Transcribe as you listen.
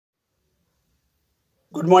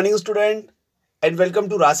Good morning, student, and welcome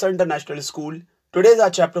to Rasa International School. Today is our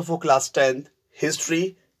chapter for class 10th,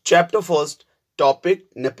 History, chapter 1st, topic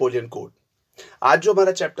Napoleon Code. आज जो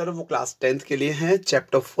हमारा chapter है वो class 10th के लिए है,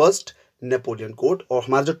 chapter 1st Napoleon code, और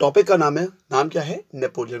हमारा जो टॉपिक का नाम क्या है,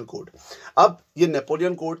 नेपोलियन कोड। अब ये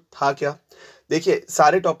नेपोलियन कोड था क्या? देखिए,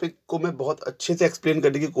 सारे टॉपिक को मैं बहुत अच्छे से एक्सप्लेन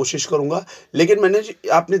करने की कोशिश करूंगा, लेकिन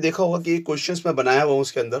आपने देखा होगा कि ये क्वेश्चंस मैं बनाया हुआ हूँ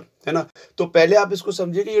उसके अंदर, है ना। तो पहले आप इसको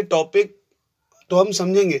समझिए कि ये टॉपिक तो हम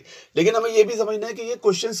समझेंगे, लेकिन हमें ये भी समझना है कि ये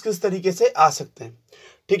क्वेश्चंस किस तरीके से आ सकते हैं।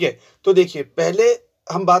 ठीक है, तो देखिए, पहले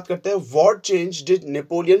हम बात करते हैं, what change did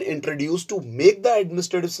Napoleon introduce to make the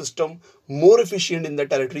administrative system more efficient in the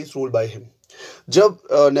territories ruled by him. जब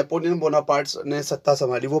नेपोलियन बोनापार्ट ने सत्ता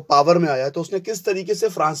संभाली, वो पावर में आया, तो उसने किस तरीके से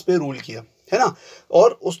फ्रांस पे रूल किया, है ना।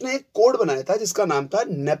 और उसने एक कोड बनाया था जिसका नाम था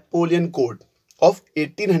नेपोलियन कोड ऑफ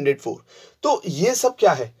 1804। तो ये सब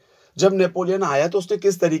क्या है? जब नेपोलियन आया तो उसने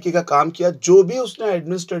किस तरीके का काम किया, जो भी उसने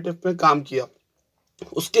एडमिनिस्ट्रेटिव में काम किया,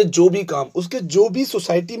 उसके जो भी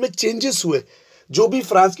सोसाइटी में चेंजेस हुए, जो भी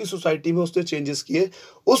फ्रांस की सोसाइटी में उसने चेंजेस किए,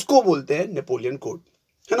 उसको बोलते हैं नेपोलियन कोड,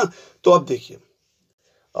 है ना। तो अब देखिए,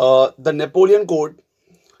 the Napoleon code,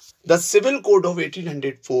 the civil code of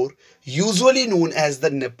 1804, usually known as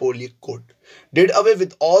the Napoleon Code, did away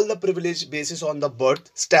with all the privilege basis on the birth,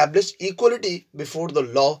 established equality before the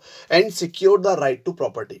law and secured the right to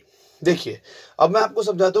property. देखिए, अब मैं आपको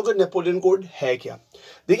समझाता हूँ कि Napoleon code है क्या।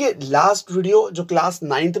 देखिए, लास्ट वीडियो जो क्लास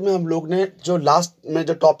 9th में हम लोग ने जो लास्ट में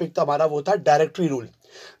जो टॉपिक था हमारा, वो था डायरेक्टरी रूल।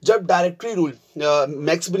 जब डायरेक्टरी रूल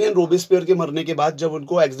मैक्सिमिलियन रोबेस्पियर के मरने के बाद जब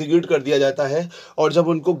उनको एग्जीक्यूट कर दिया जाता है और जब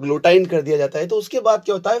उनको ग्लोटाइन कर दिया जाता है, तो उसके बाद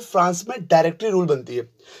क्या होता है, फ्रांस में डायरेक्टरी रूल बनती है,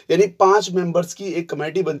 यानी 5 मेंबर्स की एक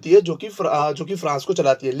कमेटी बनती है जो कि फ्रांस को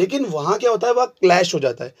चलाती है। लेकिन वहाँ क्या होता है, वहाँ क्लैश हो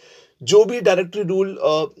जाता है। जो भी डायरेक्टरी रूल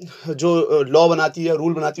जो लॉ बनाती है,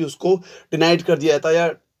 रूल बनाती है, उसको डिनाइड कर दिया जाता है, या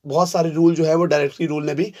बहुत सारे रूल जो है वो डायरेक्टरी रूल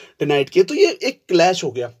ने भी डिनाइड किए। तो ये एक क्लैश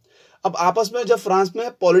हो गया। अब आपस में जब फ्रांस में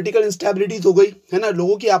पॉलिटिकल इंस्टेबिलिटीज हो गई, है ना,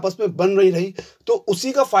 लोगों की आपस में बन रही, तो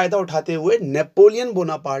उसी का फायदा उठाते हुए नेपोलियन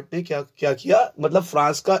बोनापार्ट ने क्या किया, मतलब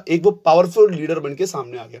फ्रांस का एक वो पावरफुल लीडर बन के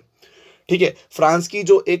सामने आ गया। ठीक है, फ्रांस की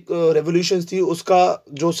जो एक रेवोल्यूशन थी, उसका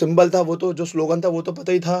जो सिंबल था, वो तो जो स्लोगन था, वो तो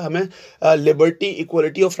पता ही था हमें, लिबर्टी,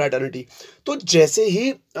 इक्वलिटी और फ्रैटर्निटी। तो जैसे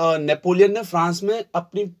ही नेपोलियन ने फ्रांस में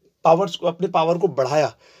अपने पावर को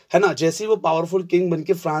बढ़ाया, है ना, जैसे ही वो पावरफुल किंग बन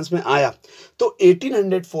के फ्रांस में आया, तो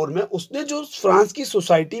 1804 में उसने जो फ्रांस की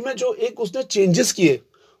सोसाइटी में जो एक उसने चेंजेस किए,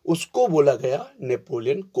 उसको बोला गया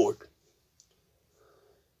नेपोलियन कोड।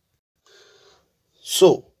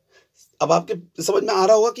 अब आपके समझ में आ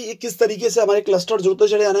रहा होगा कि ये किस तरीके से हमारे क्लस्टर जुड़ते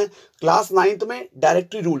चले जाना है। क्लास 9th में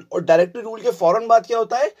डायरेक्टरी रूल, और डायरेक्टरी रूल के फौरन बाद क्या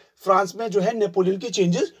होता है, फ्रांस में जो है नेपोलियन की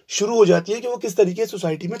चेंजेस शुरू हो जाती है कि वो किस तरीके से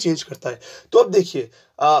सोसाइटी में चेंज करता है। तो अब देखिए,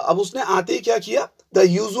 अब उसने आते ही क्या किया, the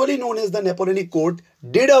usually known as the Napoleonic code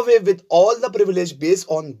did away with all the privilege based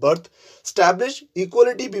on birth, establish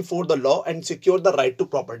equality before the law and secure the right to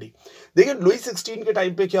property. देखिए, लुई 16 के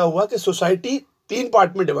टाइम पे क्या हुआ कि सोसाइटी 3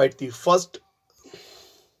 पार्ट में divide थी, first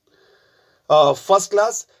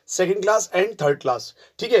class, second class and third class.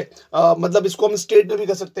 ठीक है, मतलब इसको हम स्टेट में भी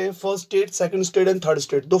कर सकते हैं, first state, second state and third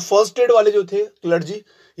state. तो फर्स्ट स्टेट वाले जो थे क्लर्जी,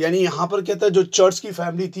 यानी यहां पर क्या था, जो चर्च की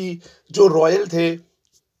फैमिली थी, जो रॉयल थे,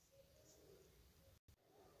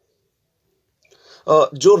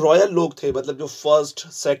 जो रॉयल लोग थे, मतलब जो फर्स्ट,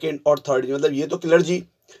 सेकंड और थर्ड, मतलब ये तो क्लर्जी,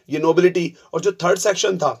 ये नोबिलिटी, और जो थर्ड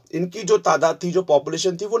सेक्शन था, इनकी जो तादाद थी, जो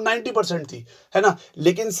पॉपुलेशन थी, वो 90% थी, है ना।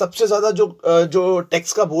 लेकिन सबसे ज्यादा जो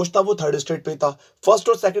टैक्स का बोझ था, वो थर्ड स्टेट पे था। फर्स्ट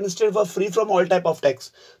और second state were free from all type of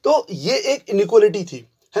tax. तो ये एक इनइक्वालिटी थी,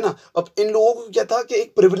 है ना। अब इन लोगों को क्या था कि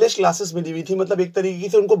एक प्रिविलेज क्लासेस मिली हुई थी, मतलब एक तरीके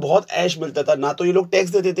से उनको बहुत ऐश मिलता था, ना तो ये लोग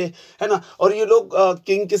टैक्स देते थे, है ना, और ये लोग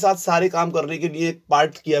किंग के साथ सारे काम करने के लिए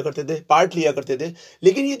पार्ट लिया करते थे।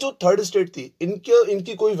 लेकिन ये जो थर्ड स्टेट थी,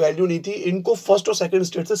 इनकी कोई वैल्यू नहीं थी, इनको फर्स्ट और सेकंड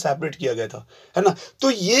स्टेट से सेपरेट किया गया था, है ना।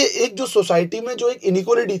 तो ये एक जो सोसाइटी में जो एक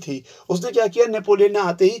इनइक्वालिटी थी, उसने क्या किया, नेपोलियन ने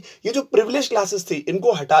आते ही ये जो प्रिविलेज क्लासेस थी,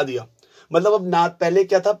 इनको हटा दिया। मतलब अब ना, पहले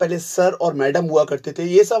क्या था, पहले सर और मैडम हुआ करते थे,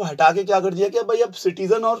 ये सब हटा के क्या कर दिया कि भाई अब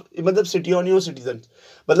सिटीजन और मतलब सिटियोनी और सिटीजन,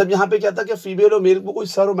 मतलब यहाँ पे क्या था कि फीमेल और मेल को कोई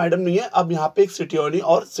सर और मैडम नहीं है, अब यहाँ पे एक सिटियोनी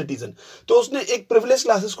और सिटीजन। तो उसने एक प्रिविलेज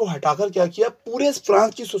क्लासेस को हटाकर क्या किया, पूरे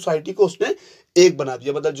फ्रांस की सोसाइटी को उसने एक बना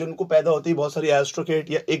दिया। मतलब जिनको पैदा होते ही बहुत सारी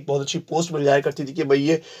एरिस्टोक्रेट या एक बहुत अच्छी पोस्ट मिल जाया करती थी कि भाई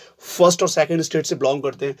ये फर्स्ट और सेकंड स्टेट से बिलोंग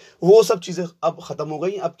करते हैं, वो सब चीजें अब खत्म हो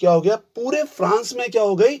गई। अब क्या हो गया, पूरे फ्रांस में क्या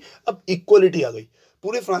हो गई, अब इक्वलिटी आ गई,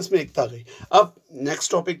 पूरे फ्रांस में एकता आ गई। अब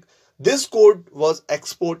next topic, this code was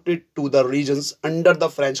exported to the reasons under the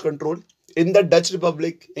French control, in the Dutch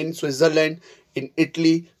Republic, in Switzerland, in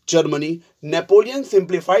Italy, Germany. Napoleon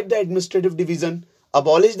simplified the administrative division,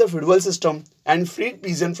 abolished the feudal system, and freed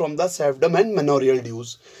peasant from the serfdom and मैनोरियल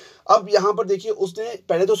dues. अब यहाँ पर देखिए, उसने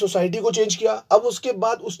पहले तो society को change किया, अब उसके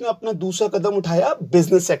बाद उसने अपना दूसरा कदम उठाया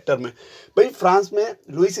बिजनेस सेक्टर में। भाई फ्रांस में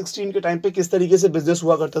लुई 16 के टाइम पे किस तरीके से बिजनेस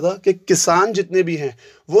हुआ करता था कि किसान जितने भी हैं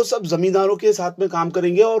वो सब जमींदारों के साथ में काम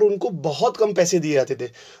करेंगे और उनको बहुत कम पैसे दिए जाते थे।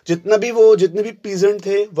 जितने भी पीजेंट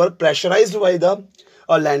थे वर प्रेशराइज्ड बाय द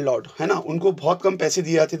और लैंडलॉर्ड, है ना, उनको बहुत कम पैसे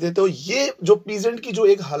दिए जाते थे। तो ये जो पीजेंट की जो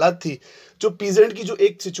एक हालत थी, जो पीजेंट की जो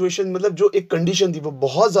एक सिचुएशन, मतलब जो एक कंडीशन थी, वो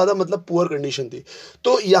बहुत ज़्यादा मतलब पुअर कंडीशन थी।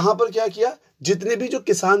 तो यहाँ पर क्या किया, जितने भी जो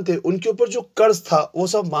किसान थे उनके ऊपर जो कर्ज था वो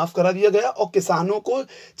सब माफ़ करा दिया गया और किसानों को,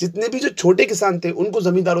 जितने भी जो छोटे किसान थे उनको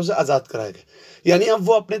ज़मींदारों से आज़ाद कराया गया। यानी अब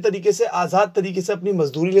वो अपने तरीके से आज़ाद तरीके से अपनी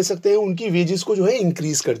मजदूरी ले सकते हैं, उनकी वेजेस को जो है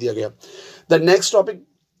इंक्रीज कर दिया गया। The next topic,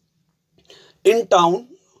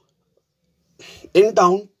 in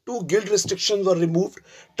town two guild restrictions were removed,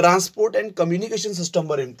 transport and communication system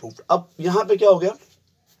were improved। अब यहाँ पे क्या हो गया,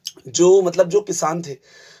 जो किसान थे,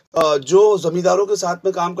 जो जमींदारों के साथ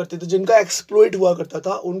में काम करते थे, जिनका एक्सप्लॉइट हुआ करता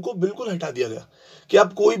था, उनको बिल्कुल हटा दिया गया कि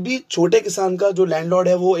अब कोई भी छोटे किसान का जो लैंडलॉर्ड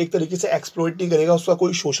है वो एक तरीके से एक्सप्लॉइट नहीं करेगा, उसका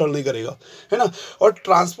कोई शोषण नहीं करेगा, है ना। और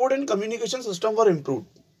transport and communication system were improved,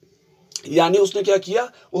 यानी उसने क्या किया,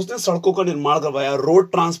 उसने सड़कों का निर्माण करवाया, रोड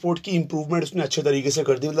ट्रांसपोर्ट की इंप्रूवमेंट उसने अच्छे तरीके से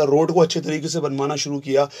कर दी, मतलब रोड को अच्छे तरीके से बनवाना शुरू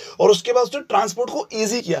किया। और उसके बाद उसने ट्रांसपोर्ट को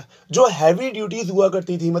इजी किया। जो हैवी ड्यूटीज हुआ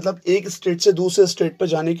करती थी, मतलब एक स्टेट से दूसरे स्टेट पर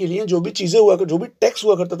जाने के लिए जो भी चीज़ें जो भी टैक्स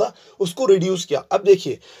हुआ करता था, उसको रिड्यूस किया। अब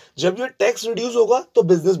देखिए, जब ये टैक्स रिड्यूस होगा तो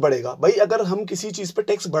बिजनेस बढ़ेगा। भाई अगर हम किसी चीज़ पर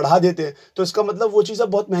टैक्स बढ़ा देते हैं तो इसका मतलब वो चीज़ अब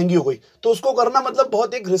बहुत महंगी हो गई, तो उसको करना मतलब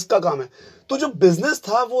बहुत एक रिस्क का काम है। तो जो बिजनेस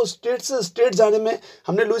था वो स्टेट से स्टेट जाने में,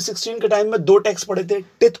 हमने लुई 16 के टाइम में 2 टैक्स पढ़े थे,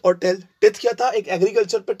 टिथ और टेल। टिथ क्या था, एक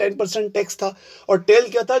एग्रीकल्चर पे 10% टैक्स था, और टेल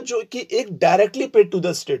क्या था, जो कि एक directly paid to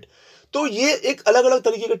the state. तो ये एक अलग अलग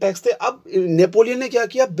तरीके के टैक्स थे। अब नेपोलियन ने क्या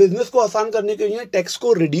किया, बिजनेस को आसान करने के लिए टैक्स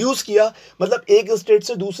को रिड्यूस किया। मतलब एक स्टेट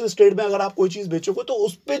से दूसरे स्टेट में अगर आप कोई चीज़ बेचोगे तो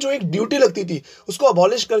उस पर जो एक ड्यूटी लगती थी उसको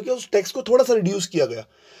अबॉलिश करके उस टैक्स को थोड़ा सा रिड्यूस किया गया।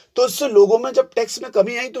 तो इससे लोगों में जब टैक्स में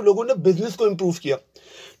कमी आई तो लोगों ने बिजनेस को इम्प्रूव किया,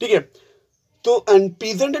 ठीक है। तो and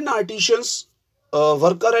peasant and artisans,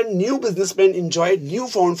 worker and new businessmen enjoyed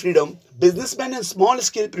newfound freedom. Businessmen and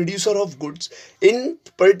small-scale producer of goods, in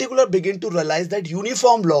particular, begin to realize that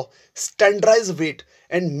uniform law, standardized weight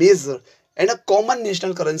and measure, and a common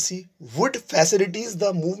national currency would facilitate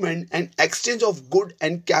the movement and exchange of good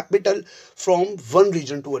and capital from one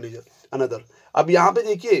region to another. अब यहाँ पे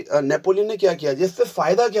देखिए Napoleon ने क्या किया, जिससे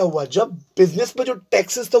फायदा क्या हुआ, जब बिजनेस पे जो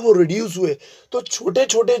टैक्सेस थे वो रिड्यूस हुए तो छोटे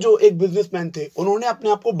छोटे जो एक बिजनेसमैन थे उन्होंने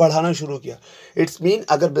अपने आप को बढ़ाना शुरू किया। इट्स मीन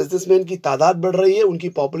अगर बिजनेसमैन की तादाद बढ़ रही है, उनकी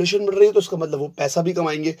पॉपुलेशन बढ़ रही है, तो उसका मतलब वो पैसा भी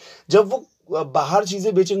कमाएंगे। जब वो बाहर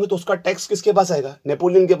चीजें बेचेंगे तो उसका टैक्स किसके पास आएगा,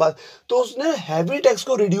 नेपोलियन के पास। तो उसने हैवी टैक्स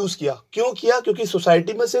को रिड्यूस किया। क्यों किया, क्योंकि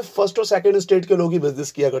सोसाइटी में सिर्फ फर्स्ट और सेकंड स्टेट के लोग ही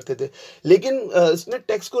बिजनेस किया करते थे, लेकिन इसने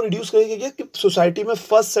टैक्स को रिड्यूस करके किया कि सोसाइटी में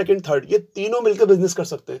फर्स्ट सेकंड थर्ड ये तीनों मिलकर बिजनेस कर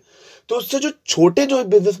सकते हैं। तो उससे जो छोटे जो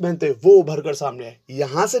बिजनेसमैन थे वो उभर कर सामने आए।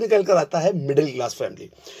 यहां से निकल कर आता है मिडिल क्लास फैमिली,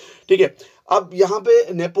 ठीक है। अब यहाँ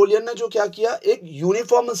पे नेपोलियन ने जो क्या किया, एक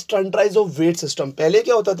uniform standardise of weight system. पहले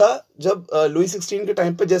क्या होता था, जब लुई 16 के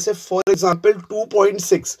टाइम पे, जैसे फॉर एग्जांपल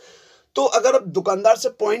 2.6, तो अगर अब दुकानदार से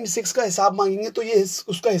 0.6 का हिसाब मांगेंगे तो ये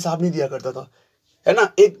उसका हिसाब नहीं दिया करता था, है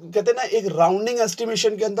ना। एक कहते हैं ना, एक राउंडिंग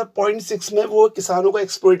एस्टिमेशन के अंदर 0.6 में वो किसानों को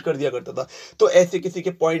एक्सप्लॉइट कर दिया करता था। तो ऐसे किसी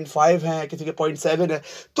के 0.5 है, किसी के 0.7 है,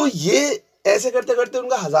 तो ये ऐसे करते करते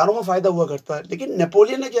उनका हजारों में फायदा हुआ करता है। लेकिन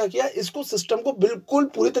नेपोलियन ने क्या किया, इसको सिस्टम को बिल्कुल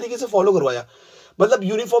पूरी तरीके से फॉलो करवाया। मतलब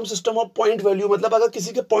uniform system of point value, मतलब अगर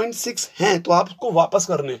किसी के 0.6 हैं तो आप उसको वापस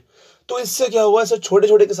करने। तो इससे क्या हुआ, इससे छोटे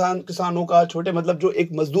छोटे किसानों का, छोटे मतलब जो एक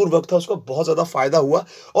मजदूर वर्ग था उसको बहुत ज़्यादा फायदा हुआ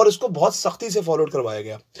और इसको बहुत सख्ती से फॉलो करवाया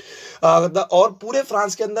गया। और पूरे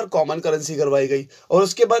फ्रांस के अंदर कॉमन करेंसी करवाई गई। और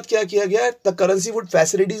उसके बाद क्या किया गया, the currency would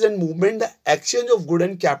facilities and movement the exchange of good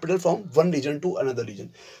and capital from one reason to another reason.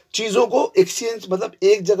 चीज़ों को एक्सचेंज, मतलब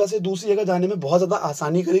एक जगह से दूसरी जगह जाने में बहुत ज़्यादा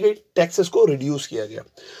आसानी करी गई, टैक्सेस को रिड्यूस किया गया।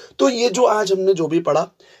 तो ये जो आज हमने जो भी पढ़ा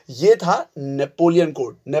ये था नेपोलियन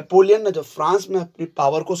कोड। नेपोलियन ने जब फ्रांस में अपनी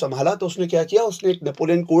पावर को संभाला तो उसने क्या किया, उसने एक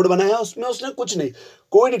नेपोलियन कोड बनाया। उसमें उसने कुछ नहीं,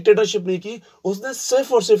 कोई डिक्टेटरशिप नहीं की, उसने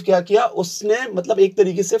सिर्फ और सिर्फ क्या किया, उसने मतलब एक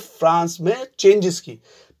तरीके से फ्रांस में चेंजेस की।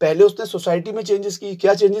 पहले उसने सोसाइटी में चेंजेस की।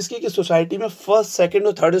 क्या चेंजेस की कि सोसाइटी में फर्स्ट सेकंड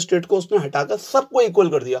और थर्ड स्टेट को उसने हटाकर सबको इक्वल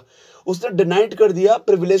कर दिया। उसने डिनाइट कर दिया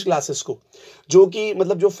प्रिविलेज क्लासेस को, जो कि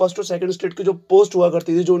मतलब जो फर्स्ट और सेकंड स्टेट की जो पोस्ट हुआ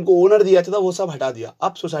करती थी, जो उनको ओनर दिया था वो सब हटा दिया।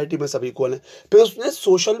 अब सोसाइटी में सब इक्वल है। फिर उसने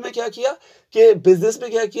सोशल में क्या किया कि बिजनेस में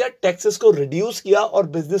क्या किया, टैक्सेस को रिड्यूस किया और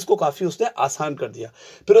बिजनेस को काफी उसने आसान कर दिया।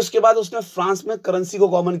 फिर उसके बाद उसने फ्रांस में करेंसी को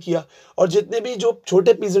कॉमन किया और जितने भी जो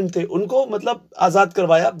छोटे पीजेंट थे उनको मतलब आजाद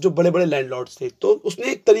करवाया, जो बड़े बड़े लैंडलॉर्ड्स थे। तो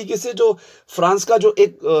उसने एक तरीके से जो फ्रांस का जो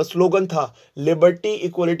एक स्लोगन था, लिबर्टी,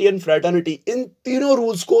 इक्वलिटी एंड फ्रेटर्निटी, इन तीनों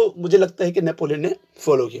रूल्स को मुझे लगता है कि नेपोलियन ने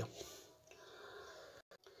फॉलो किया।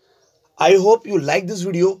 I hope you like this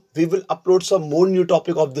video. We will upload some more new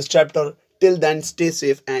topic of this chapter. Till then, stay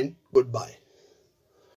safe and goodbye.